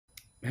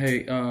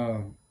Hey,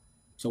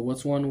 so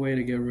what's one way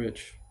to get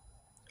rich?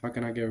 How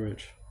can I get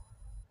rich?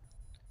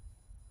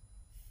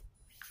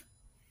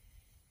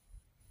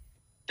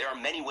 There are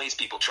many ways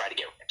people try to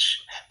get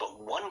rich, but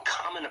one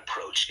common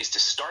approach is to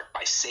start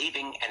by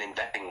saving and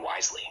investing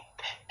wisely.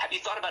 Have you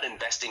thought about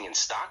investing in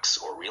stocks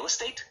or real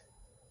estate?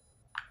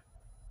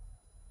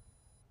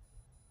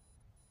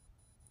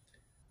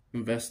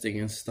 Investing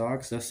in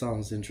stocks? That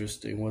sounds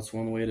interesting. What's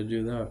one way to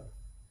do that?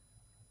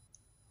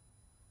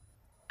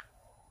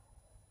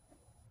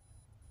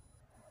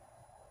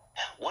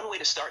 One way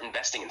to start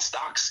investing in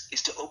stocks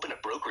is to open a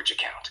brokerage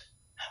account.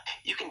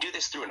 You can do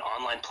this through an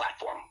online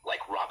platform like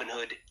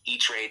Robinhood,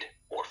 E-Trade,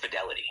 or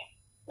Fidelity.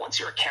 Once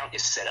your account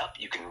is set up,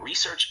 you can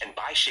research and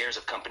buy shares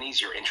of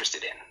companies you're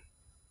interested in.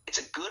 It's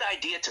a good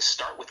idea to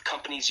start with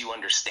companies you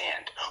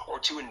understand or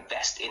to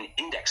invest in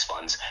index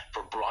funds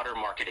for broader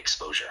market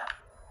exposure.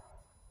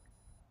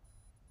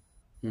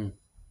 Hmm.